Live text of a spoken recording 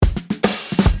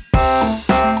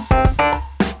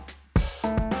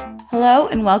Hello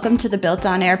and welcome to the Built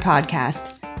on Air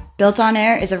podcast. Built on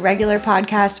Air is a regular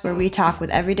podcast where we talk with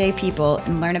everyday people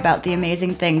and learn about the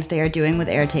amazing things they are doing with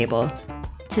Airtable.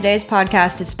 Today's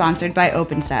podcast is sponsored by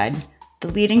OpenSide, the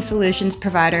leading solutions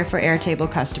provider for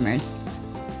Airtable customers.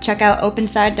 Check out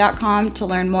openside.com to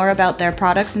learn more about their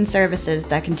products and services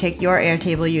that can take your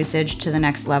Airtable usage to the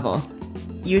next level.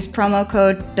 Use promo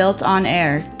code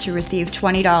BUILTONAIR to receive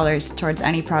 $20 towards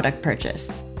any product purchase.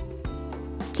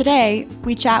 Today,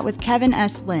 we chat with Kevin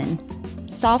S. Lin,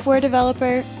 software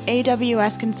developer,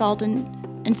 AWS consultant,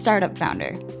 and startup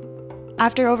founder.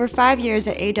 After over 5 years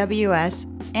at AWS,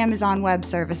 Amazon Web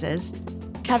Services,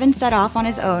 Kevin set off on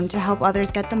his own to help others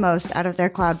get the most out of their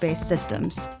cloud-based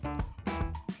systems.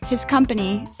 His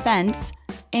company, Fence,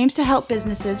 aims to help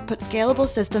businesses put scalable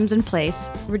systems in place,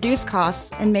 reduce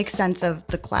costs, and make sense of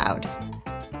the cloud.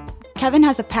 Kevin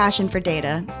has a passion for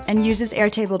data and uses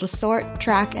Airtable to sort,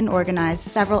 track, and organize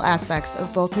several aspects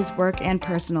of both his work and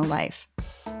personal life.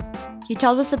 He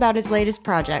tells us about his latest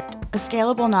project, a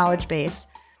scalable knowledge base,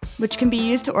 which can be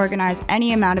used to organize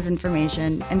any amount of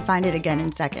information and find it again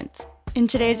in seconds. In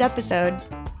today's episode,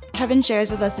 Kevin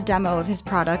shares with us a demo of his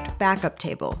product, Backup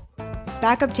Table.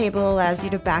 Backup Table allows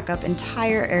you to back up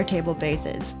entire Airtable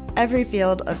bases, every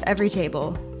field of every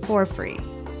table, for free.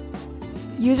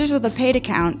 Users with a paid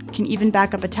account can even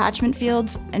back up attachment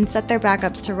fields and set their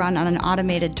backups to run on an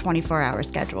automated 24-hour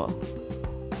schedule.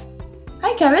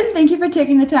 Hi, Kevin. Thank you for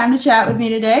taking the time to chat with me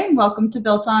today. Welcome to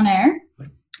Built on Air.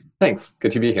 Thanks. Good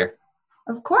to be here.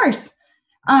 Of course.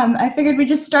 I figured we'd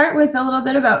just start with a little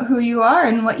bit about who you are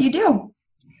and what you do.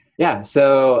 Yeah,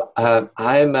 so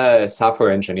I'm a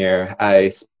software engineer. I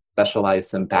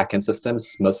specialize in backend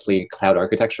systems, mostly cloud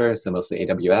architecture, so mostly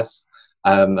AWS.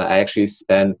 I actually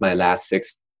spent my last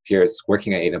 6 years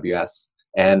working at AWS,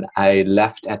 and I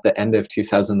left at the end of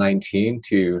 2019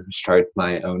 to start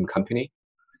my own company.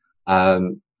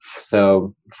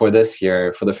 So for this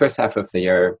year, for the first half of the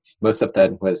year, most of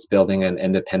that was building an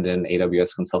independent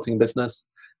AWS consulting business.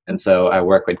 And so I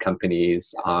work with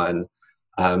companies on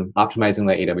optimizing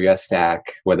the AWS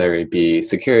stack, whether it be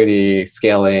security,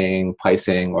 scaling,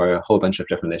 pricing, or a whole bunch of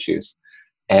different issues.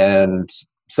 And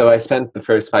so I spent the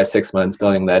first 5-6 months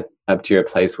building that up to a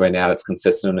place where now it's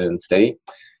consistent and steady.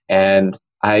 And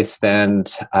I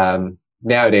spend,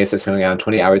 nowadays I spend around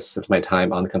 20 hours of my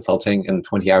time on consulting and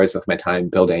 20 hours of my time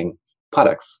building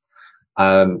products.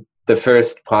 The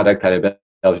first product that I built,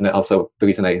 and also the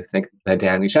reason I think that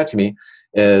Dan reached out to me,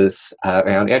 is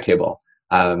around Airtable.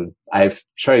 I've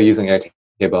started using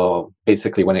Airtable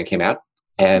basically when it came out,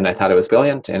 and I thought it was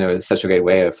brilliant, and it was such a great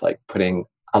way of like putting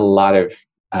a lot of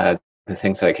the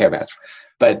things that I care about.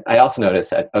 But I also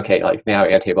noticed that, okay, like now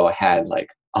Airtable had like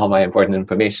all my important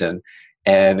information,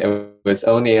 and it was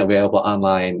only available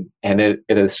online, and it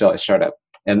is still a startup.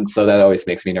 And so that always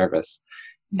makes me nervous.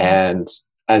 Mm-hmm. And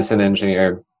as an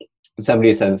engineer,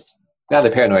 somebody says, now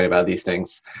they're paranoid about these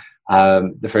things.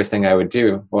 The first thing I would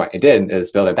do, what I did,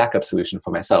 is build a backup solution for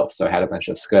myself. So I had a bunch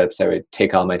of scripts. I would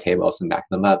take all my tables and back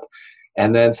them up.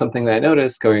 And then something that I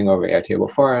noticed going over Airtable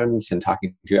forums and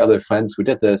talking to other friends who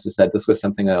did this is that this was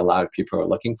something that a lot of people were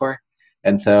looking for.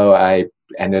 And so I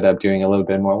ended up doing a little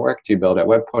bit more work to build a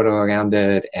web portal around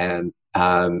it. And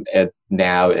it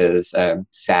now is a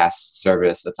SaaS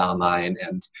service that's online.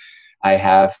 And I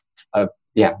have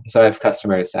so I have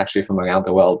customers actually from around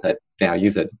the world that now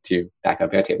use it to back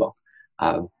up Airtable.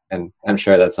 And I'm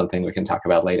sure that's something we can talk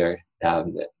about later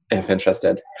if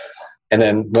interested. And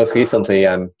then most recently,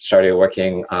 I started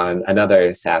working on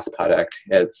another SaaS product.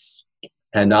 It's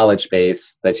a knowledge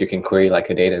base that you can query like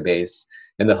a database.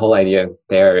 And the whole idea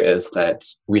there is that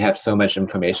we have so much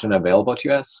information available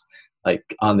to us, like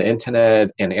on the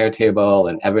internet, in Airtable,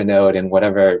 and Evernote, and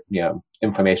whatever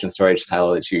information storage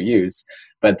silo that you use.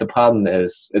 But the problem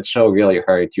is it's so really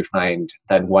hard to find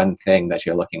that one thing that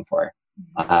you're looking for.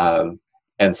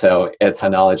 And so it's a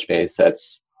knowledge base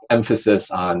that's emphasis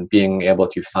on being able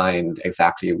to find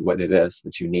exactly what it is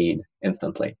that you need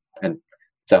instantly. And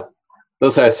so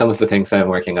those are some of the things I'm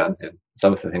working on and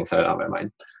some of the things that are on my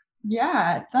mind.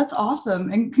 Yeah, that's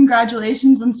awesome. And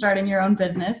congratulations on starting your own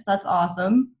business. That's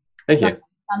awesome. Thank you.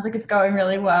 Sounds like it's going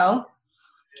really well.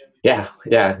 Yeah.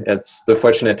 It's the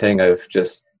fortunate thing of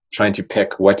just trying to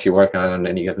pick what to work on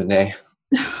any given day.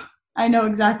 I know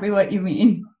exactly what you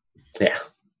mean. Yeah.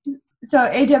 So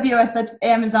AWS, that's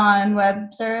Amazon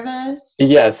Web Service?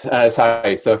 Yes.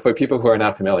 Sorry. So for people who are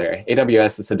not familiar,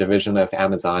 AWS is a division of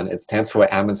Amazon. It stands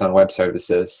for Amazon Web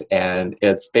Services, and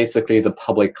it's basically the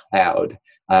public cloud.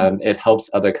 It helps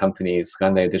other companies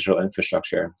run their digital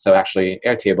infrastructure. So actually,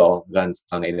 Airtable runs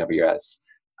on AWS.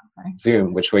 Okay.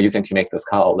 Zoom, which we're using to make this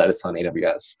call, that is on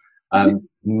AWS.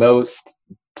 Most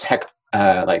tech,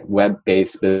 like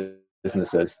web-based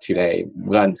businesses today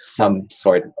run some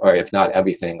sort, or if not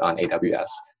everything, on AWS.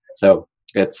 So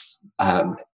it's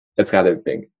got a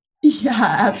big.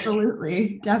 Yeah,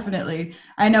 absolutely. Definitely.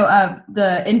 I know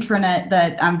the intranet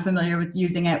that I'm familiar with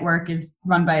using at work is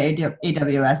run by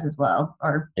AWS as well,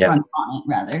 or Yeah. run on it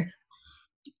rather.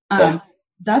 Yeah.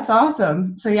 That's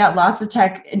awesome. So yeah, lots of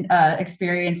tech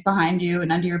experience behind you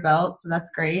and under your belt. So that's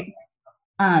great.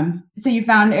 So you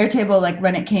found Airtable like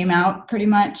when it came out pretty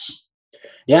much?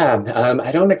 Yeah,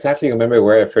 I don't exactly remember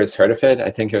where I first heard of it. I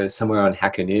think it was somewhere on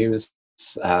Hacker News,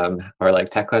 or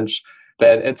like TechCrunch.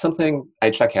 But it's something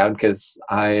I check out because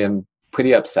I am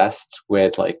pretty obsessed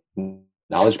with like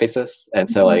knowledge bases, and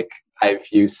so like I've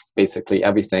used basically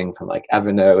everything from like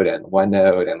Evernote and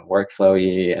OneNote and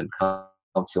Workflowy and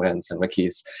Confluence and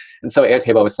wikis, and so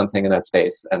Airtable was something in that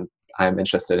space, and I'm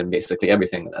interested in basically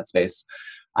everything in that space.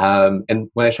 And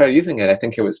when I started using it, I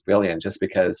think it was brilliant just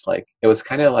because like it was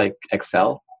kind of like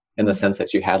Excel in the sense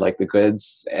that you had like the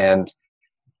grids, and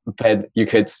but you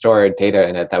could store data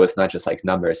in it that was not just like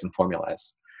numbers and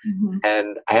formulas. Mm-hmm.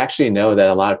 And I actually know that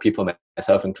a lot of people,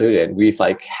 myself included, we've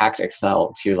like hacked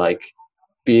Excel to like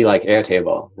be like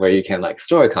Airtable, where you can like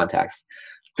store contacts,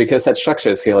 because that structure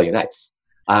is really nice.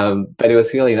 But it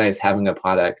was really nice having a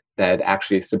product that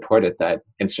actually supported that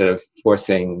instead of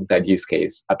forcing that use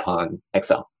case upon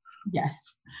Excel.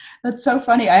 Yes. That's so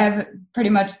funny. I have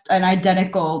pretty much an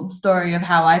identical story of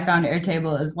how I found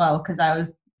Airtable as well, because I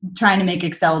was trying to make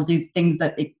Excel do things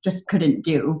that it just couldn't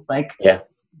do, like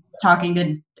talking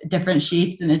to different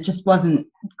sheets, and it just wasn't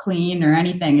clean or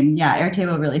anything. And yeah,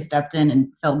 Airtable really stepped in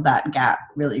and filled that gap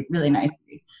really, really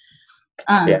nicely.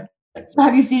 So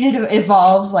have you seen it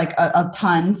evolve like a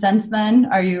ton since then?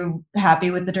 Are you happy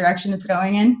with the direction it's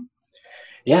going in?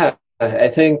 Yeah, I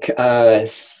think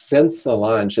since the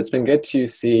launch, it's been good to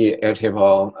see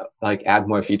Airtable like add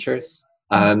more features.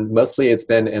 Mostly it's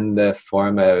been in the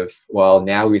form of, well,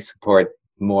 now we support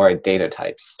more data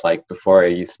types. Like before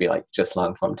it used to be like just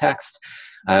long form text.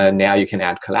 Now you can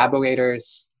add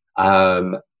collaborators.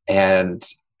 And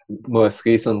most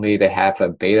recently they have a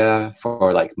beta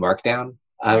for like Markdown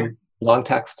long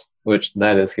text, which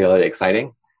that is really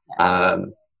exciting.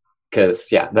 Because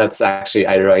that's actually,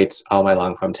 I write all my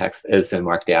long form text is in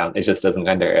Markdown. It just doesn't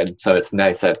render, and so it's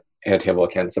nice that Airtable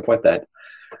can support that.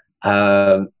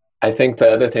 I think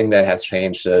the other thing that has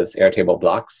changed is Airtable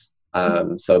blocks.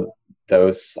 So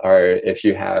those are, if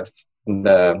you have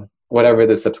whatever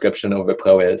the subscription over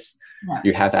Pro is,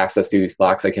 you have access to these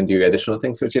blocks that can do additional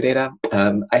things with your data.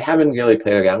 I haven't really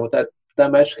played around with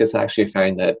that much, because I actually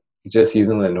find that just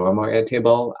using the normal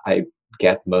Airtable, I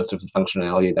get most of the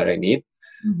functionality that I need.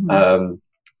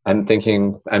 I'm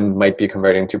thinking I might be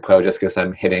converting to Pro just because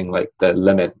I'm hitting like the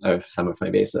limit of some of my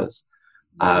bases.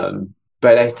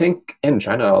 But I think in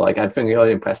general, like I've been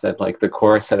really impressed at like the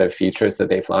core set of features that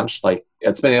they've launched. Like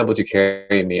it's been able to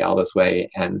carry me all this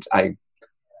way, and I,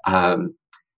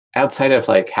 outside of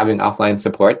like having offline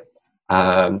support,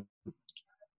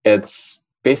 it's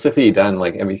basically done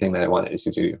like everything that I wanted it to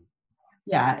do.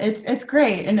 Yeah, it's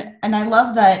great, and I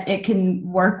love that it can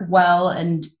work well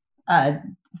and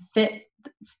fit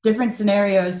different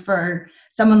scenarios for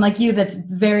someone like you that's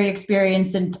very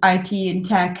experienced in IT and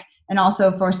tech, and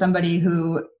also for somebody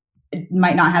who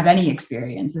might not have any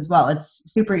experience as well.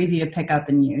 It's super easy to pick up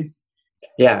and use.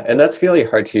 Yeah, and that's really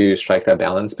hard to strike that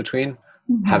balance between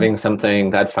having something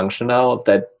that functional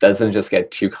that doesn't just get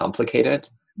too complicated,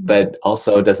 but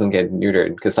also doesn't get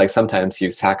neutered. Because like sometimes you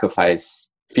sacrifice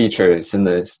features in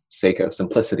the sake of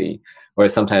simplicity, or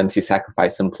sometimes you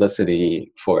sacrifice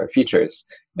simplicity for features.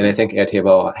 And I think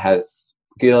Airtable has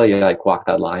really like walked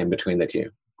that line between the two.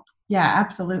 Yeah,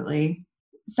 absolutely.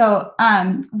 So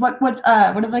what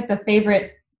are like the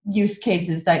favorite use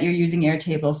cases that you're using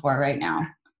Airtable for right now?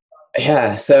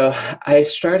 Yeah, so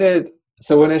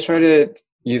when I started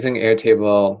using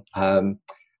Airtable,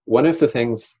 one of the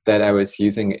things that I was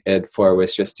using it for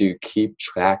was just to keep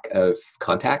track of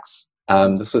contacts.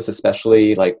 This was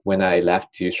especially like when I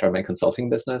left to start my consulting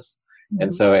business.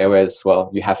 And so it was, well,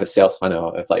 you have a sales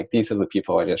funnel of like, these are the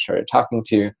people I just started talking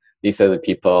to. These are the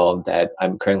people that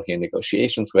I'm currently in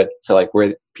negotiations with. So like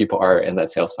where people are in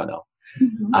that sales funnel.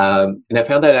 And I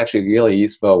found that actually a really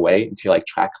useful way to like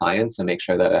track clients and make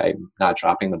sure that I'm not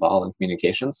dropping the ball in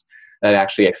communications. That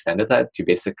actually extended that to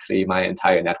basically my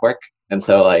entire network. And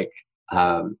so like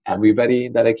everybody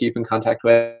that I keep in contact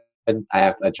with, I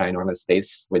have a ginormous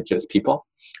space with just people.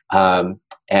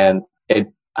 And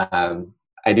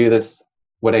I do this,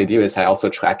 what I do is I also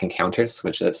track encounters,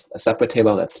 which is a separate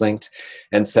table that's linked.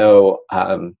 And so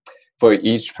for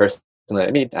each person that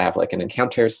I meet, I have like an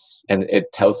encounters, and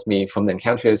it tells me from the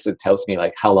encounters, it tells me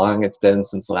like how long it's been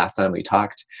since the last time we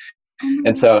talked.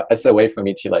 And so it's a way for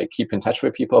me to like keep in touch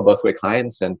with people, both with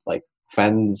clients and like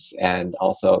friends and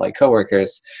also like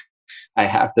coworkers. I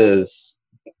have this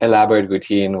elaborate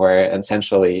routine where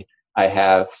essentially I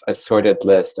have a sorted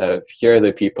list of here are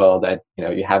the people that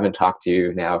you haven't talked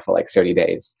to now for like 30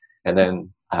 days, and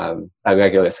then a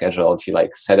regular schedule to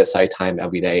like set aside time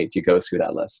every day to go through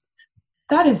that list.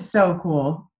 That is so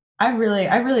cool. I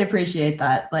really appreciate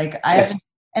that. Like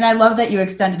and I love that you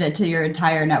extended it to your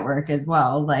entire network as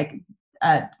well. Like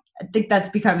I think that's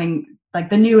becoming like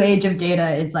the new age of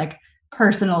data is like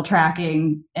personal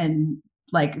tracking and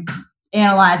like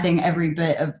analyzing every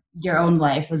bit of your own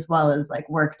life as well as like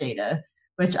work data,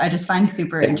 which I just find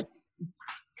super interesting.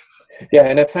 Yeah,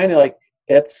 and I find it like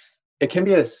it can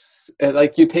be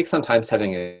like you take some time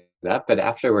setting it up, but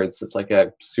afterwards it's like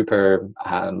a super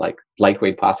like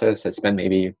lightweight process. I spend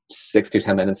maybe 6 to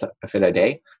 10 minutes of it a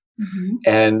day. Mm-hmm.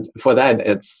 And for that,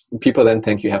 it's people then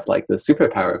think you have like the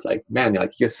superpower of like, man,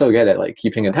 you're so good at like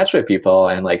keeping in touch with people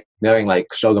and like knowing,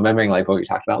 like still remembering like what we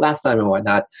talked about last time and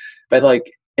whatnot. But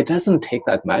like, it doesn't take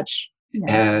that much. Yeah.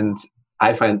 And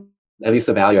I find at least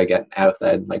the value I get out of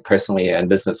that, like personally and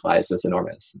business wise, is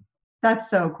enormous. That's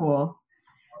so cool.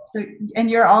 So, and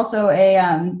you're also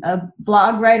a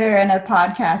blog writer and a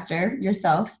podcaster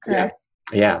yourself, correct?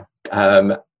 Yeah.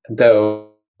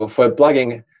 Though for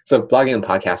blogging, so blogging and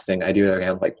podcasting, I do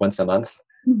around like once a month.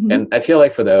 Mm-hmm. And I feel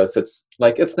like for those, it's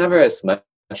never as much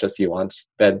as you want.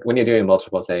 But when you're doing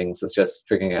multiple things, it's just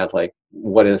figuring out like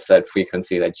what is that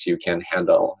frequency that you can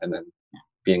handle and then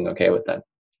being okay with that.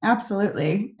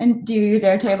 Absolutely. And do you use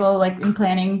Airtable like in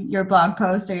planning your blog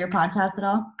posts or your podcast at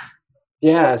all?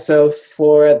 Yeah. So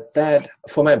for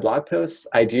my blog posts,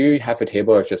 I do have a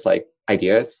table of just like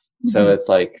ideas. Mm-hmm. So it's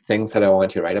like things that I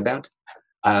want to write about.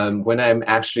 When I'm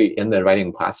actually in the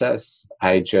writing process,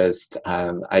 I just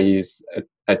I use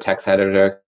a text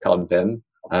editor called Vim.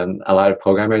 A lot of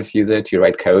programmers use it to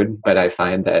write code, but I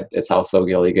find that it's also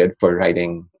really good for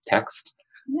writing text,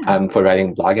 for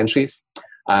writing blog entries.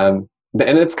 And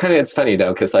it's funny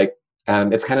though, because like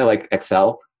it's kind of like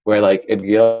Excel, where like it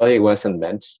really wasn't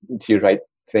meant to write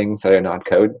things that are not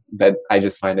code, but I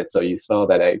just find it so useful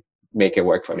that I make it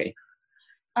work for me.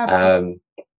 Absolutely.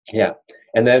 Yeah.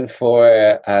 And then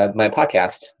for my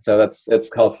podcast, so it's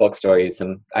called Folk Stories,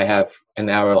 and I have an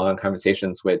hour-long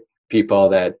conversations with people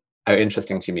that are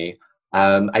interesting to me.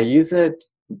 I use it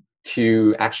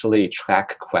to actually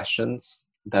track questions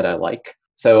that I like.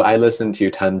 So I listen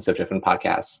to tons of different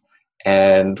podcasts,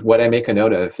 and what I make a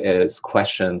note of is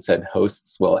questions that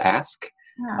hosts will ask.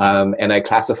 Yeah. And I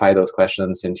classify those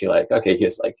questions into like, okay,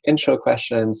 here's like intro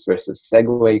questions versus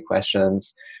segue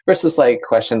questions versus like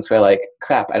questions where like,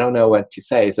 crap, I don't know what to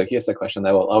say. So here's a question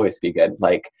that will always be good.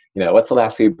 Like, what's the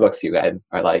last 3 books you read?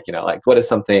 Or like, like what is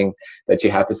something that you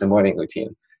have as a morning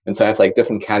routine? And so I have like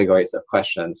different categories of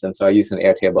questions. And so I use an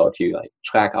Airtable to like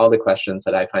track all the questions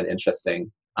that I find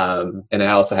interesting. And I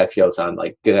also have fields on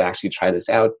like, did I actually try this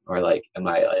out? Or like, am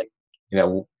I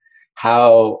like,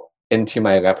 how into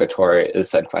my repertoire is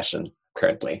said question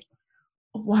currently?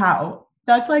 Wow.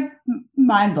 That's like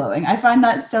mind-blowing. I find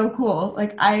that so cool.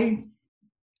 Like I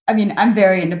mean, I'm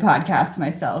very into podcasts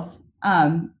myself.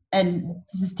 And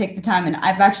just take the time, and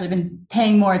I've actually been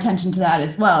paying more attention to that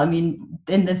as well. I mean,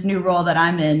 in this new role that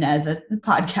I'm in as a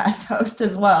podcast host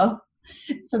as well.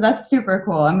 So that's super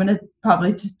cool. I'm going to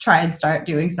probably just try and start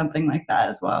doing something like that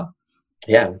as well.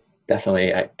 Yeah,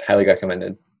 definitely. I highly recommend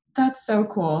it. That's so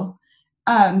cool.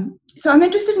 So I'm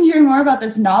interested in hearing more about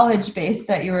this knowledge base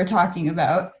that you were talking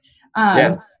about.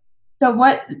 So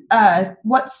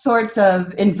what sorts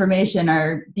of information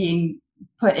are being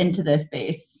put into this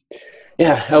base?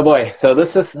 Yeah. Oh boy. So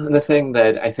this is the thing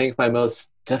that I think my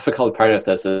most difficult part of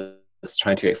this is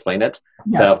trying to explain it.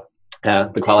 Yes. So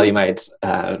the quality might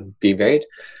be varied,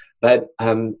 but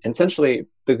essentially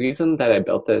the reason that I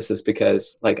built this is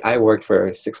because like I worked for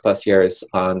 6+ years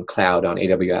on cloud on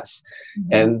AWS. Mm-hmm.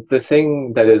 And the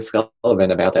thing that is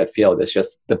relevant about that field is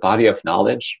just the body of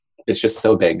knowledge is just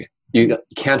so big. You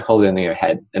can't hold it in your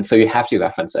head. And so you have to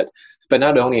reference it. But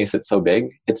not only is it so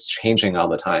big, it's changing all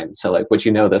the time. So like what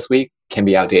you know this week can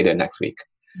be outdated next week.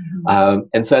 Mm-hmm.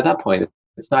 And so at that point,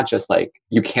 it's not just like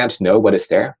you can't know what is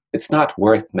there. It's not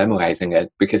worth memorizing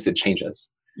it because it changes.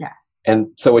 Yeah. And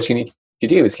so what you need to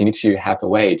do is you need to have a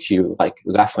way to like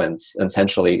reference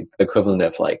essentially the equivalent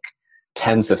of like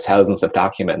tens of thousands of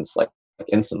documents like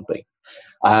instantly.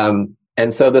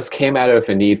 And so this came out of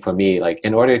a need for me, like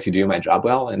in order to do my job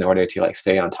well, in order to like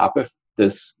stay on top of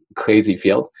this crazy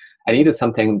field, I needed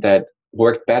something that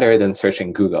worked better than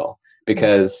searching Google.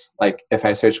 because like if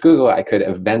I search Google, I could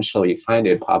eventually find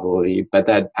it probably, but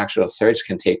that actual search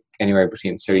can take anywhere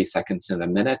between 30 seconds and a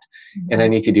minute. And I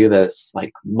need to do this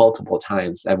like multiple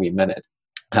times every minute.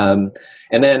 And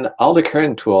then all the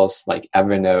current tools like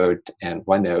Evernote and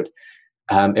OneNote,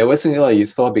 it wasn't really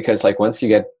useful because like once you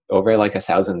get over like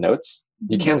 1,000 notes,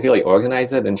 you can't really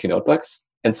organize it into notebooks.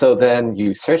 And so then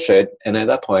you search it, and at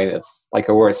that point, it's like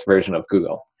a worse version of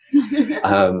Google.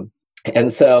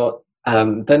 And so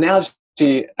the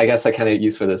analogy I guess I kind of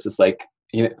use for this is like,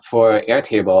 you know, for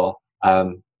Airtable,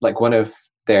 like one of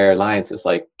their lines is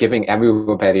like giving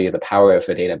everybody the power of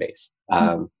a database.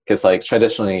 Because like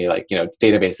traditionally, like, you know,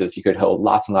 databases, you could hold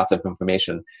lots and lots of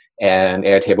information, and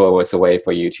Airtable was a way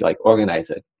for you to like organize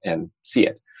it and see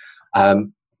it.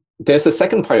 There's a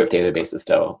second part of databases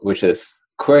though, which is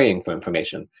querying for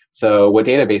information. So what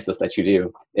databases let you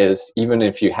do is, even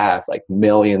if you have like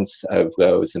millions of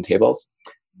rows and tables,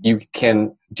 you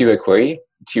can do a query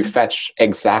to fetch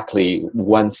exactly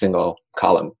one single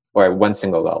column or one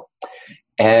single row.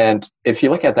 And if you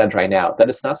look at that right now, that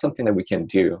is not something that we can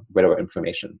do with our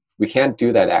information. We can't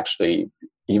do that actually,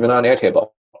 even on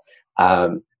Airtable.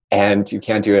 And you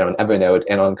can't do it on Evernote,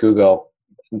 and on Google,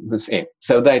 the same.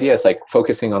 So the idea is like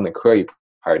focusing on the query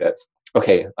part of,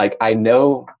 okay, like I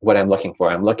know what I'm looking for.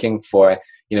 I'm looking for,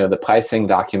 you know, the pricing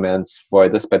documents for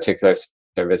this particular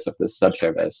service of this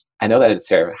subservice. I know that it's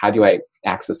there. How do I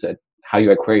access it? How do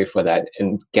I query for that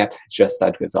and get just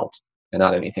that result and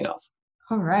not anything else?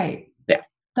 All right. Yeah.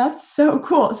 That's so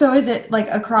cool. So is it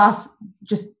like across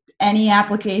just any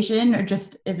application, or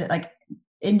just is it like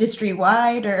industry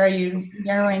wide, or are you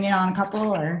narrowing in on a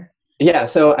couple, or? Yeah,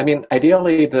 so I mean,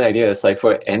 ideally, the idea is like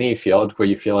for any field where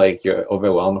you feel like you're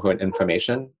overwhelmed with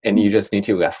information and you just need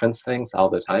to reference things all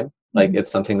the time, like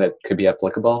it's something that could be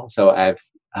applicable. So I have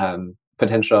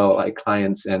potential like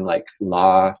clients in like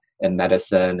law and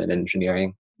medicine and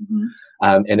engineering.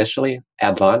 Initially,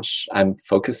 at launch, I'm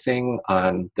focusing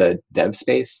on the dev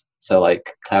space, so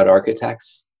like cloud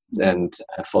architects and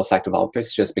full stack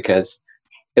developers, just because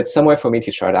it's somewhere for me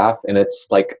to start off, and it's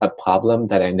like a problem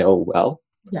that I know well.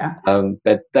 Yeah.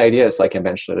 But the idea is like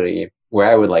eventually where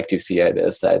I would like to see it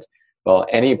is that, well,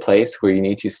 any place where you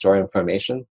need to store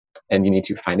information and you need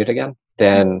to find it again,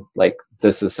 then like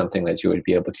this is something that you would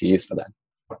be able to use for that.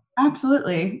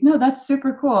 Absolutely. No, that's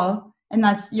super cool. And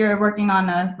you're working on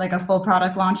a full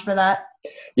product launch for that?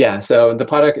 Yeah, so the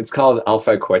product, it's called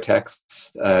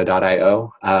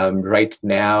alphacortex.io. Right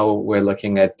now, we're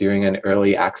looking at doing an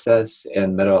early access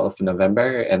in middle of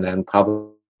November, and then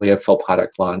probably a full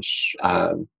product launch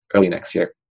early next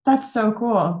year. That's so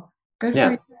cool. Good Yeah.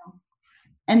 for you.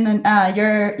 And then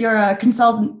your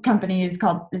consultant company is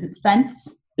it Fence?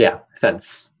 Yeah,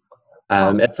 Fence.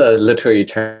 It's a literary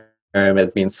term.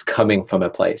 It means coming from a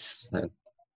place.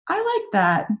 I like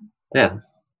that. Yeah.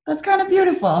 That's kind of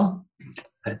beautiful.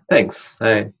 Thanks.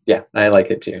 I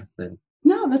like it too.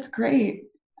 No, that's great.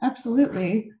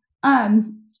 Absolutely. So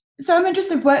I'm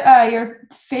interested what your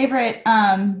favorite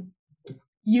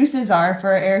uses are for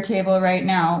Airtable right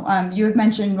now. You have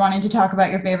mentioned wanting to talk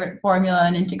about your favorite formula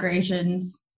and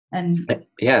integrations. And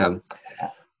yeah.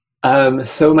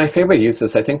 So my favorite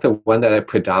uses, I think the one that I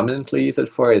predominantly use it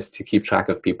for is to keep track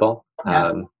of people.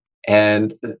 Yeah.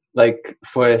 And like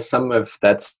for some of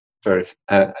that sort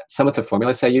of some of the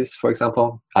formulas I use, for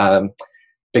example,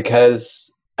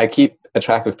 because I keep a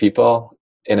track of people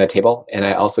in a table, and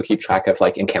I also keep track of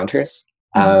like encounters.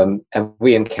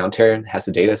 Every encounter has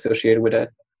a data associated with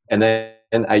it, and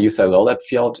then I use a rollup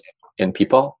field in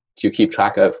people to keep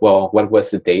track of, well, what was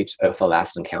the date of the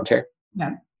last encounter?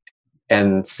 Yeah.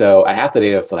 And so I have the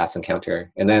data of the last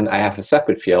encounter, and then I have a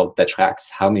separate field that tracks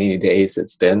how many days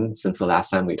it's been since the last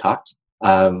time we talked,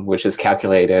 which is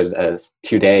calculated as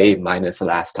today minus the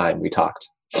last time we talked.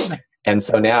 And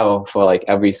so now for like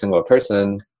every single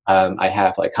person, I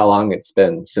have like how long it's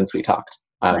been since we talked,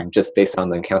 just based on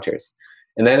the encounters.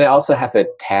 And then I also have a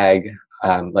tag,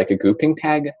 like a grouping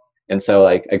tag. And so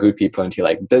like I group people into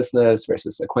like business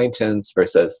versus acquaintance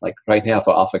versus like right now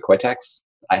for Alpha Cortex,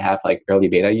 I have like early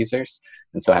beta users.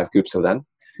 And so I have groups of them.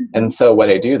 And so what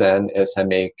I do then is I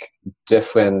make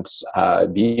different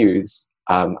views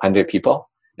under people.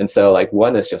 And so like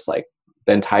one is just like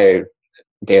the entire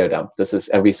data dump. This is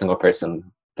every single person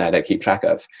that I keep track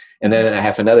of. And then I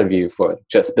have another view for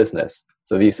just business.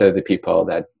 So these are the people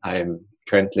that I'm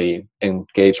currently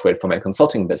engaged with for my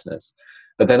consulting business.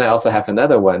 But then I also have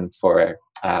another one for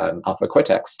Alpha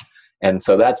Cortex. And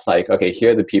so that's like, okay,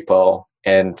 here are the people.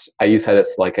 And I use that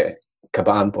as like a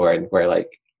Kanban board where like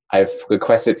I've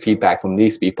requested feedback from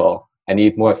these people. I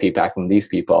need more feedback from these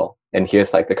people. And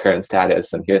here's like the current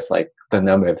status, and here's like the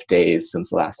number of days since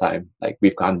the last time like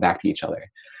we've gone back to each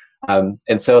other.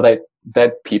 And so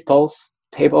that people's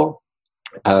table,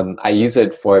 I use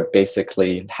it for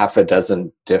basically half a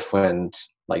dozen different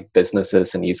like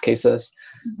businesses and use cases,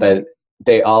 but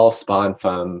they all spawn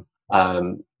from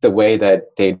the way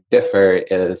that they differ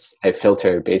is I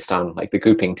filter based on like the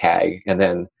grouping tag, and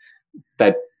then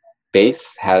that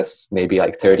base has maybe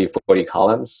like 30, 40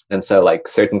 columns. And so like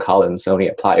certain columns only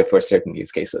apply for certain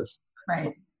use cases.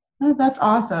 Right. Oh, that's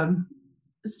awesome.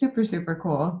 Super, super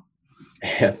cool.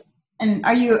 Yeah. And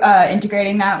are you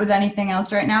integrating that with anything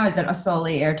else right now? Is it a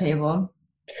solely Airtable?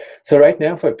 So right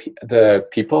now for the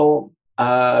people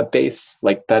base,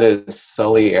 like that is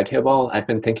solely Airtable. I've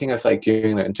been thinking of like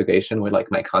doing an integration with like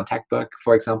my contact book,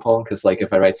 for example, because like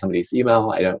if I write somebody's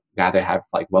email, I don't rather have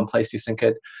like one place to sync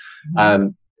it.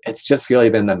 It's just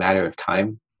really been a matter of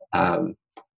time.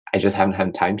 I just haven't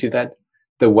had time to do that.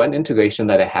 The one integration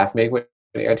that I have made with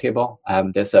Airtable,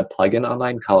 there's a plugin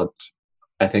online called,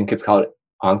 I think it's called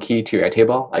Anki to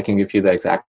Airtable. I can give you the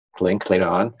exact link later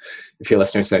on if your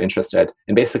listeners are interested.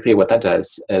 And basically what that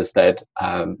does is that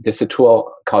there's a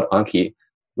tool called Anki,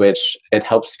 which it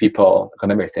helps people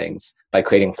remember things by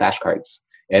creating flashcards.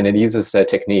 And it uses a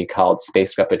technique called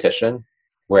spaced repetition,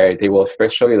 where they will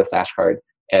first show you the flashcard,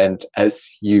 and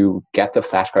as you get the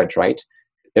flashcards right,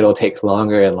 it'll take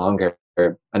longer and longer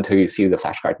until you see the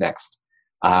flashcard next.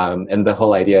 And the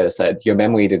whole idea is that your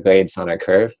memory degrades on a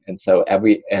curve, and so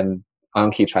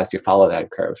Anki tries to follow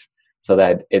that curve so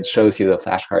that it shows you the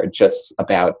flashcard just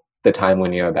about the time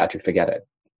when you're about to forget it.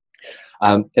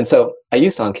 And so I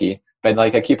use Anki, but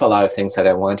like I keep a lot of things that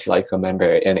I want to like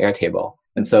remember in Airtable.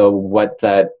 And so what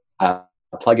that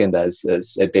plugin does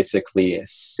is it basically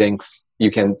syncs. You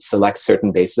can select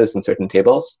certain bases and certain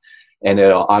tables, and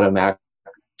it'll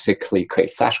automatically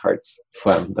create flashcards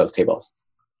from those tables.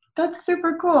 That's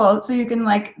super cool. So you can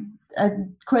like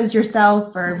quiz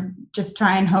yourself or just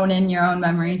try and hone in your own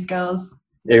memory skills.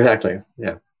 Exactly.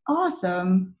 Yeah.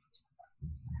 Awesome.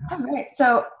 All right.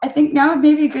 So I think now would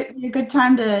maybe be a good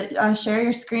time to share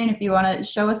your screen if you want to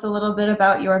show us a little bit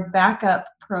about your backup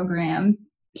program.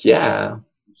 Yeah.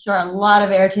 Sure, a lot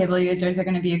of Airtable users are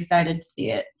going to be excited to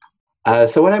see it.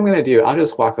 So what I'm going to do, I'll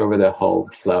just walk over the whole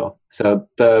flow. So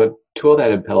the tool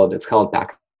that I built, it's called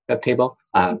Backup Table,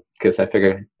 because I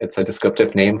figure it's a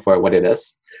descriptive name for what it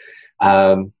is.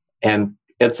 And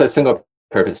it's a single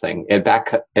purpose thing. It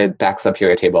backs up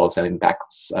your Airtables and it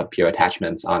backs up your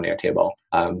attachments on Airtable.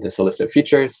 There's a list of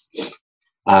features.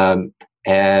 And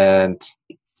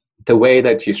the way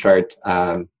that you start,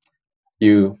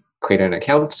 you create an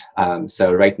account.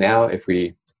 So right now,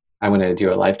 I'm going to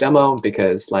do a live demo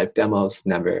because live demos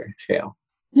never fail.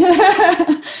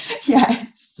 Yes.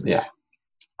 Yeah.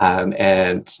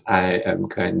 And I am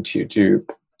going to do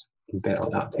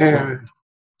build out there.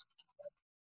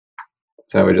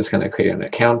 So we're just going to create an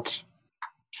account.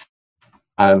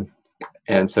 And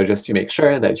so just to make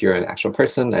sure that you're an actual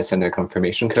person, I send a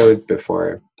confirmation code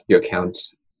before your account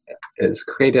is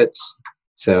created.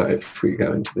 So if we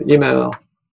go into the email,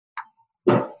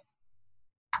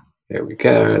 there we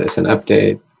go, there's an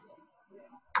update.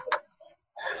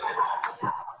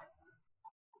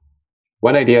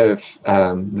 One idea of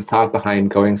the thought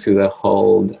behind going through the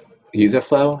whole user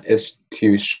flow is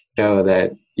to show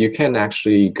that you can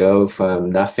actually go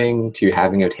from nothing to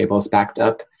having your tables backed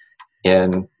up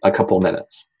in a couple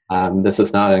minutes. This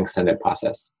is not an extended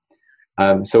process.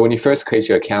 So when you first create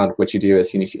your account, what you do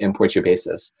is you need to import your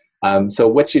bases. So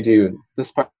what you do,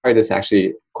 this part is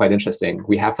actually quite interesting.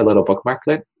 We have a little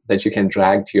bookmarklet that you can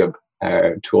drag to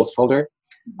your tools folder.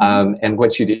 And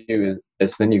what you do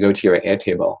is then you go to your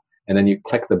Airtable and then you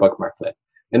click the bookmarklet.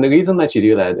 And the reason that you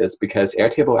do that is because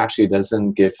Airtable actually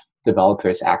doesn't give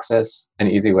developers an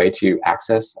easy way to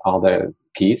access all the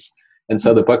keys. And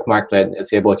so the bookmarklet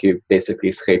is able to basically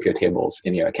scrape your tables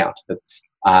in your account.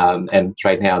 And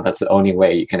right now, that's the only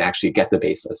way you can actually get the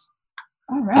bases.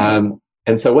 All right.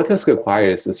 And so what this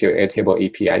requires is your Airtable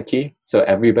API key. So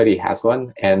everybody has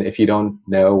one. And if you don't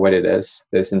know what it is,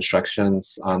 there's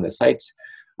instructions on the site.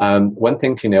 One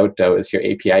thing to note, though, is your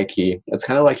API key. It's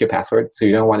kind of like your password, so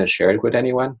you don't want to share it with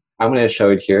anyone. I'm going to show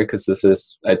it here because this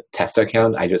is a test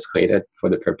account I just created for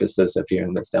the purposes of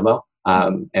viewing this demo,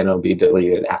 and it'll be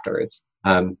deleted afterwards.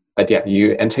 But yeah,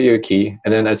 you enter your key,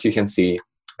 and then as you can see,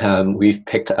 we've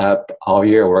picked up all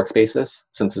your workspaces.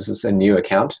 Since this is a new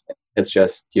account, it's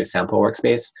just your sample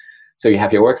workspace. So you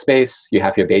have your workspace, you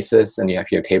have your bases, and you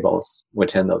have your tables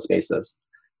within those bases.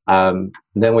 Then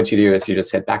what you do is you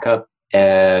just hit backup.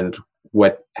 And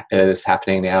what is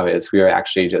happening now is we are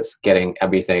actually just getting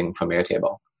everything from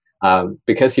Airtable.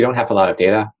 Because you don't have a lot of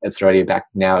data, it's already back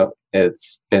now.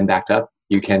 It's been backed up.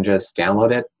 You can just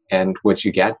download it, and what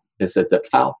you get is a zip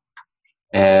file.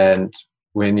 And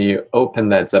when you open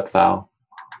that zip file,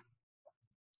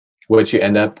 what you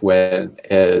end up with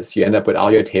is you end up with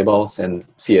all your tables and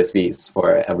CSVs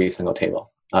for every single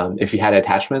table. If you had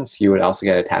attachments, you would also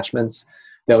get attachments.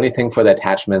 The only thing for the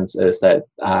attachments is that,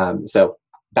 so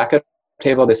backup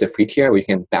table, there's a free tier where you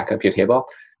can back up your table.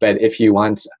 But if you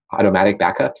want automatic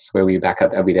backups where we back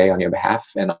up every day on your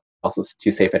behalf and also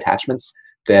to save attachments,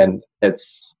 then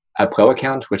it's a pro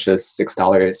account, which is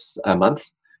 $6 a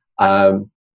month.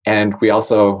 And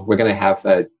we're going to have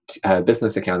a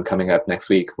business account coming up next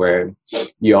week where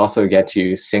you also get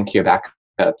to sync your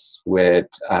backups with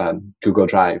Google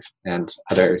Drive and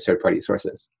other third-party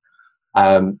sources.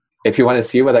 If you want to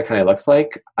see what that kind of looks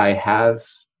like, I have,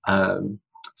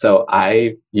 so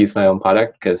I use my own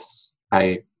product because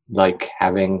I like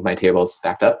having my tables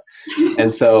backed up.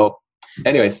 And so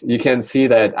anyways, you can see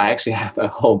that I actually have a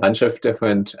whole bunch of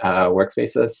different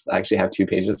workspaces. I actually have 2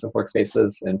 pages of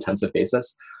workspaces and tons of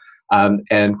bases.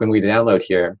 And when we download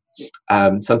here,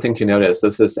 something to notice,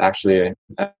 this is actually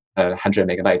a 100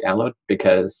 megabyte download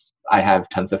because I have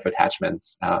tons of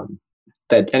attachments.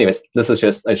 But anyways, this is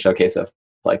just a showcase of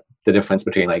like the difference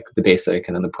between like the basic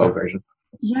and then the pro version.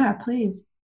 Yeah, please.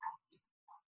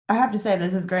 I have to say,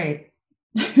 this is great.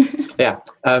 Yeah.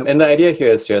 And the idea here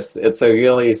is just, it's a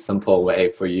really simple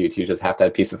way for you to just have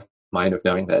that peace of mind of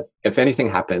knowing that if anything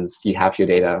happens, you have your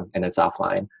data and it's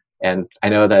offline. And I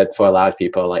know that for a lot of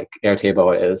people, like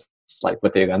Airtable is like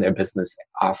what they run their business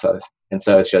off of. And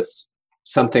so it's just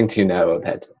something to know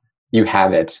that you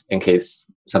have it in case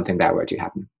something bad were to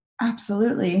happen.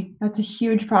 Absolutely. That's a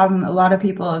huge problem a lot of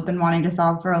people have been wanting to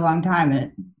solve for a long time. And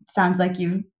it sounds like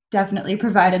you've definitely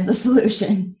provided the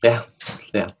solution. Yeah.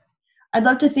 Yeah. I'd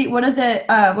love to see, what's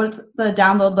the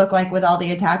download look like with all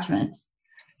the attachments?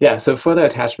 Yeah. So for the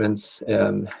attachments,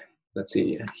 let's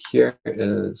see, here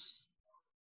is,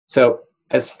 so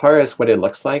as far as what it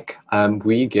looks like,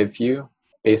 we give you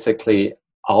basically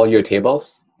all your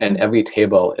tables, and every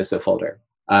table is a folder.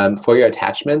 For your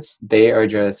attachments, they are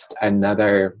just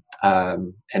another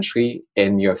entry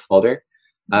in your folder.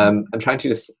 I'm trying to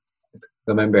just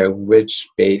remember which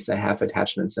base I have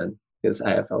attachments in because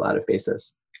I have a lot of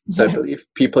bases. So I believe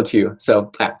people too.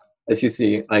 So as you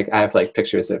see, like I have like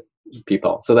pictures of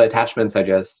people. So the attachments are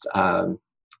just the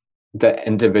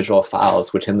individual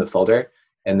files within the folder.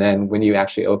 And then when you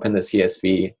actually open the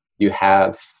CSV, you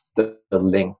have the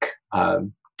link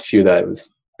to those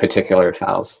particular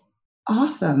files.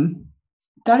 Awesome.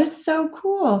 That is so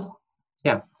cool.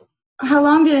 Yeah. How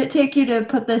long did it take you to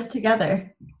put this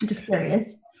together? I'm just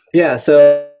curious. Yeah,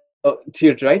 so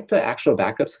to write the actual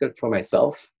backup script for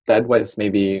myself, that was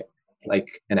maybe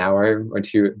like an hour or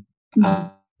 2.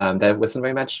 That wasn't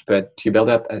very much, but to build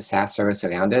up a SaaS service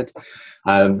around it,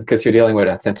 because you're dealing with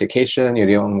authentication, you're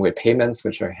dealing with payments,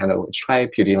 which are handled with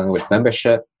Stripe, you're dealing with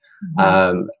membership,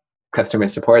 customer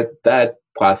support, that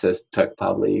process took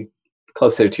probably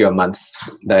closer to a month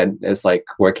that is like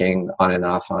working on and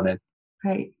off on it.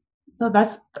 Right. So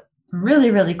that's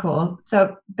really, really cool.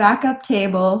 So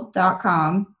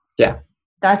backuptable.com. Yeah.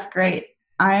 That's great.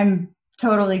 I'm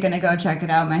totally going to go check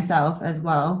it out myself as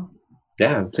well.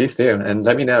 Yeah, please do. And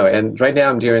let me know. And right now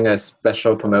I'm doing a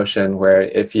special promotion where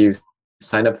if you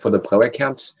sign up for the Pro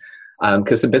account,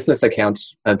 because the business account,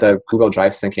 the Google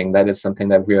Drive syncing, that is something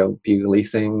that we'll be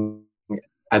releasing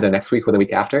either next week or the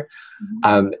week after.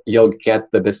 You'll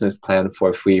get the business plan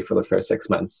for free for the first 6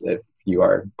 months if you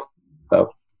are Pro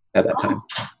at that time.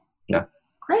 Yeah.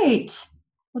 Great.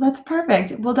 Well, that's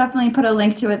perfect. We'll definitely put a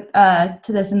link to it,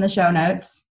 to this in the show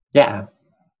notes. Yeah.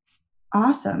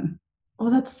 Awesome.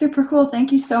 Well, that's super cool.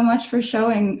 Thank you so much for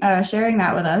sharing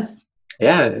that with us.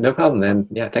 Yeah, no problem. And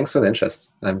yeah, thanks for the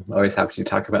interest. I'm always happy to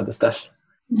talk about this stuff.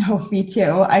 No, me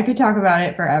too. I could talk about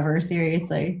it forever,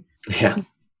 seriously. Yeah.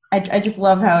 I just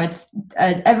love how it's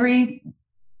every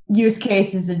use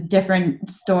case is a different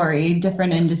story,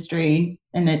 different industry,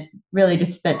 and it really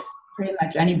just fits pretty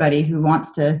much anybody who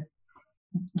wants to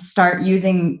start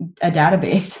using a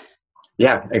database.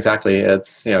 Yeah, exactly.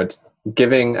 It's,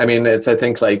 giving, it's, I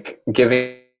think, like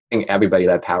giving everybody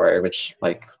that power, which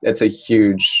like, it's a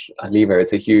huge lever.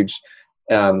 It's a huge,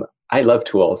 I love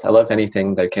tools. I love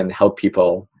anything that can help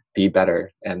people be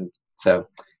better. And so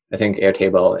I think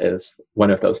Airtable is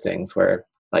one of those things where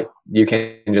like you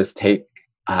can just take,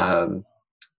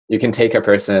 you can take a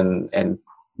person and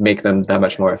make them that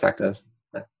much more effective.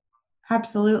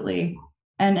 Absolutely.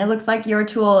 And it looks like your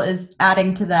tool is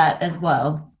adding to that as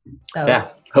well. So yeah,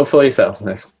 hopefully so.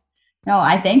 No,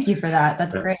 I thank you for that.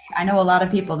 That's Yeah. great. I know a lot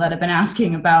of people that have been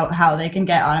asking about how they can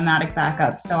get automatic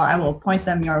backup, so I will point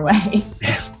them your way.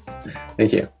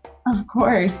 Thank you. Of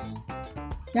course.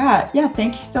 Yeah.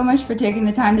 Thank you so much for taking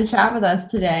the time to chat with us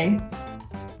today.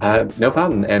 No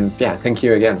problem. And yeah, thank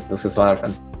you again. This was a lot of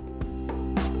fun.